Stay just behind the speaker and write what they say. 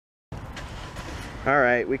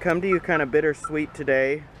Alright, we come to you kind of bittersweet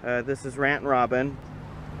today. This is Rantin Robin.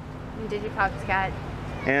 And Digipops Cat.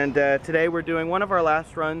 And today we're doing one of our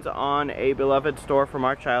last runs on a beloved store from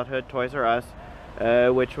our childhood, Toys R Us,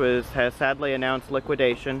 which has sadly announced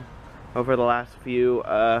liquidation over the last few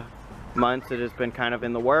months. It has been kind of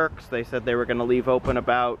in the works. They said they were going to leave open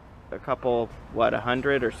about a couple,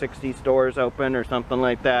 100 or 60 stores open or something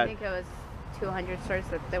like that. I think it was 200 stores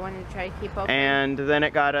that they wanted to try to keep open. And then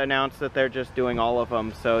it got announced that they're just doing all of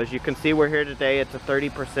them. So as you can see, we're here today. It's a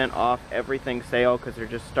 30% off everything sale because they're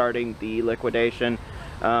just starting the liquidation.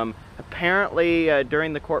 Apparently,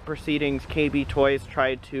 during the court proceedings, KB Toys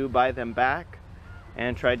tried to buy them back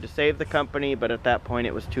and tried to save the company, but at that point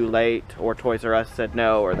it was too late, or Toys R Us said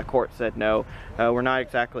no, or the court said no. We're not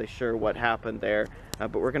exactly sure what happened there,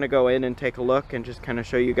 but we're going to go in and take a look and just kind of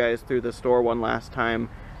show you guys through the store one last time,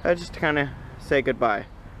 just to kind of say goodbye.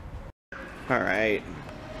 Alright.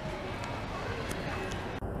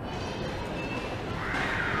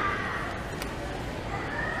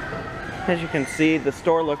 As you can see, the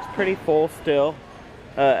store looks pretty full still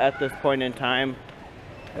at this point in time.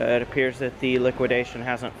 It appears that the liquidation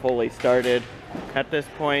hasn't fully started. At this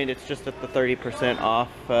point, it's just at the 30% off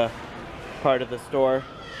part of the store.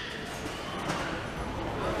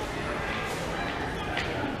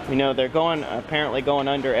 You know, they're apparently going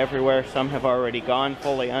under everywhere. Some have already gone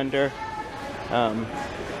fully under.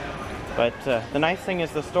 But the nice thing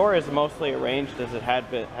is the store is mostly arranged as it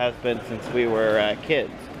has been since we were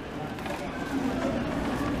kids.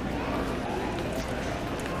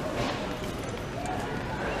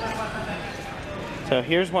 So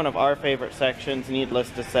here's one of our favorite sections, needless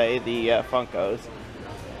to say, the Funkos.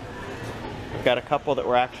 We've got a couple that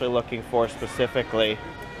we're actually looking for specifically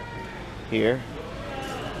here.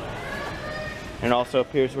 And it also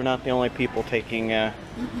appears we're not the only people taking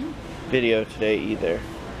video today either.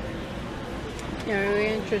 Yeah, are we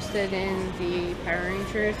interested in the Power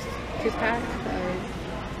Rangers 2-pack of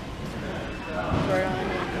Zordon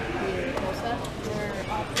and Peter Tulsa? Or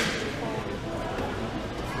options?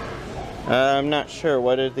 I'm not sure.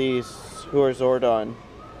 What are these? Who are Zordon?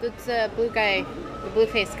 It's a blue guy, the blue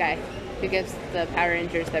face guy, who gives the Power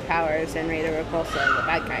Rangers their powers, and Raider Repulsa, the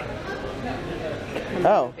bad guy.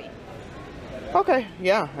 Oh. Okay,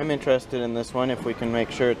 yeah, I'm interested in this one if we can make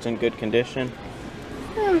sure it's in good condition.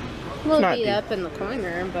 A little beat up in the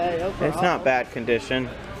corner, but overall it's not bad condition.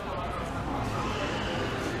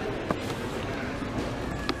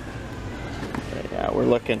 But yeah, we're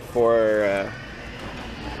looking for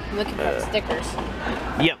stickers.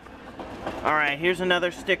 Yep. Alright, here's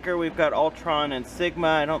another sticker. We've got Ultron and Sigma.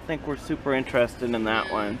 I don't think we're super interested in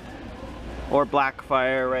that one. Or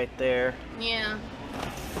Blackfire right there. Yeah.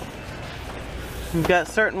 We've got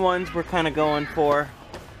certain ones we're kind of going for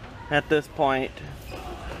at this point.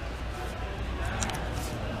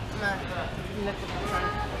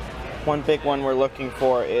 One big one we're looking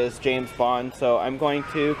for is James Bond, so I'm going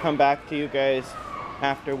to come back to you guys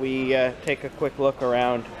after we take a quick look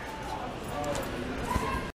around.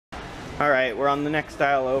 Alright, we're on the next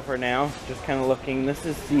aisle over now, just kind of looking. This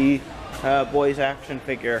is the boys action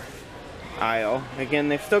figure aisle. Again,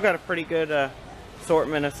 they've still got a pretty good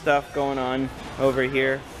assortment of stuff going on over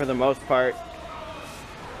here for the most part.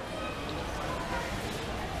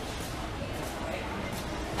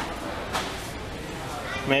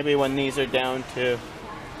 Maybe when these are down to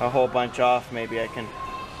a whole bunch off, maybe I can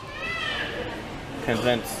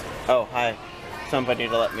convince somebody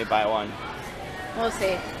to let me buy one. We'll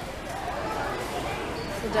see.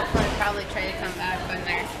 We'll definitely probably try to come back when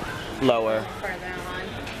they're lower. Further on.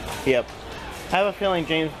 Yep. I have a feeling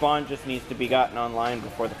James Bond just needs to be gotten online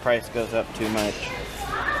before the price goes up too much.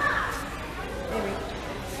 Maybe.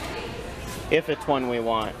 If it's one we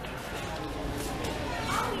want.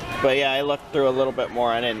 But yeah, I looked through a little bit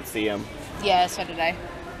more. I didn't see him. Yeah, so did I.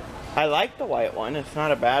 I like the white one. It's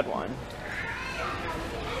not a bad one.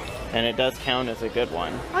 And it does count as a good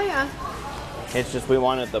one. Oh yeah. It's just we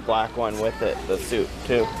wanted the black one with it, the suit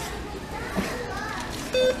too.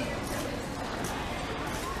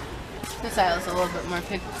 This aisle's a little bit more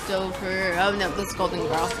picked over. Oh no, this Golden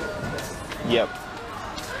Girl. Yep.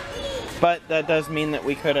 But that does mean that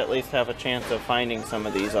we could at least have a chance of finding some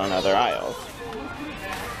of these on other aisles.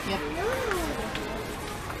 Yep.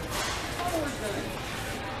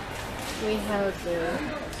 We have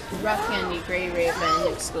the Rock Candy Grey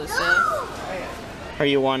Raven exclusive. Are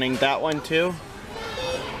you wanting that one too?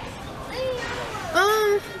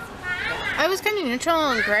 I was kind of neutral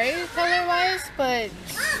on gray color-wise, but,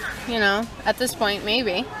 you know, at this point,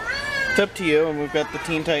 maybe. It's up to you, and we've got the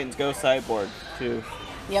Teen Titans Go Cyborg too.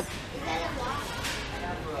 Yep.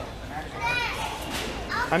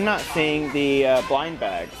 I'm not seeing the blind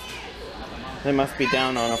bags. They must be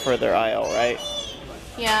down on a further aisle, right?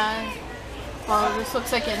 Yeah. Well, this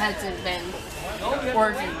looks like it hasn't been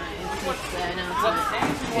organized. I know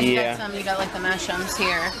it's not. You got some, you got like the Mashums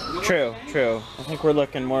here. True, true. I think we're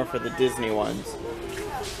looking more for the Disney ones.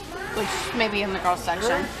 Which may be in the girls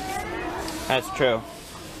section. That's true.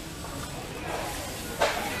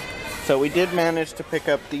 So we did manage to pick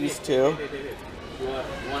up these two. You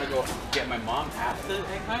want to go get my mom past the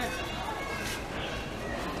egg pie?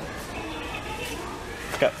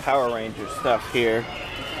 It's got Power Ranger stuff here.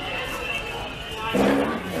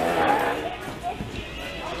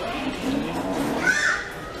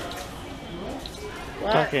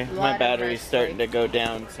 Okay, my battery's starting to go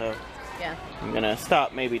down, so yeah. I'm gonna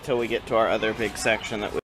stop maybe till we get to our other big section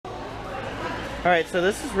that we... Alright, so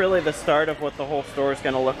this is really the start of what the whole store is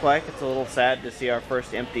gonna look like. It's a little sad to see our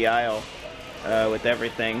first empty aisle with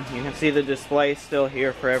everything. You can see the display still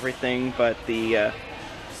here for everything, but the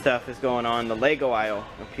stuff is going on. The Lego aisle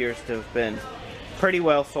appears to have been pretty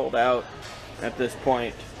well sold out at this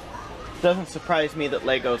point. Doesn't surprise me that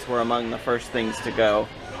Legos were among the first things to go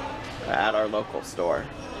at our local store.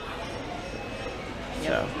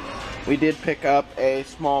 So we did pick up a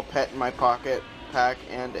small Pet in My Pocket pack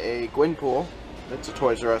and a Gwenpool. That's a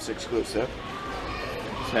Toys R Us exclusive.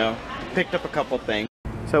 So picked up a couple things.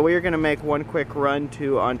 So we are going to make one quick run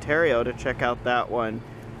to Ontario to check out that one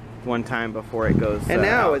time before it goes and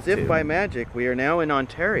now, as if by magic, we are now in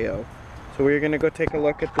Ontario. So we're going to go take a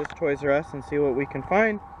look at this Toys R Us and see what we can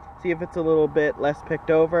find. See if it's a little bit less picked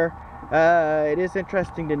over. It is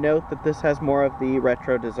interesting to note that this has more of the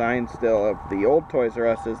retro design still of the old Toys R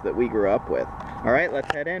Us's that we grew up with. Alright,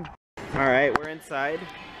 let's head in. Alright, we're inside.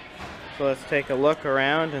 So let's take a look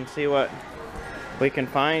around and see what we can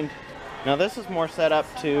find. Now this is more set up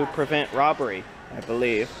to prevent robbery, I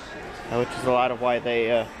believe, which is a lot of why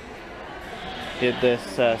they did this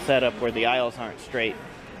setup where the aisles aren't straight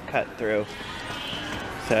cut through.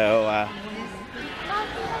 So I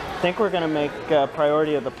think we're going to make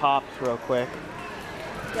priority of the Pops real quick.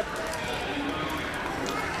 Yep.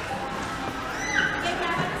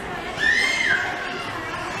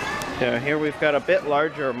 So here we've got a bit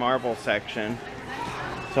larger Marvel section.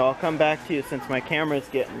 So I'll come back to you since my camera's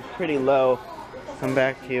getting pretty low. Come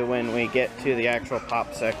back to you when we get to the actual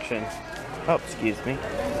Pop section. Oh, excuse me.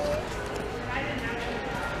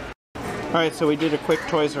 Alright, so we did a quick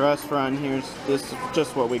Toys R Us run. This is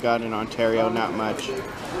just what we got in Ontario, not much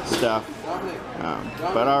stuff.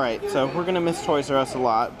 But alright, so we're going to miss Toys R Us a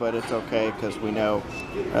lot, but it's okay because we know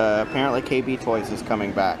apparently KB Toys is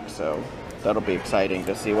coming back, so that'll be exciting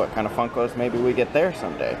to see what kind of Funkos maybe we get there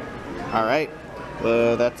someday. Alright,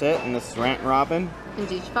 that's it, and this is Rantin' Robin. And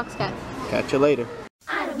DJ Foxcat. Catch you later.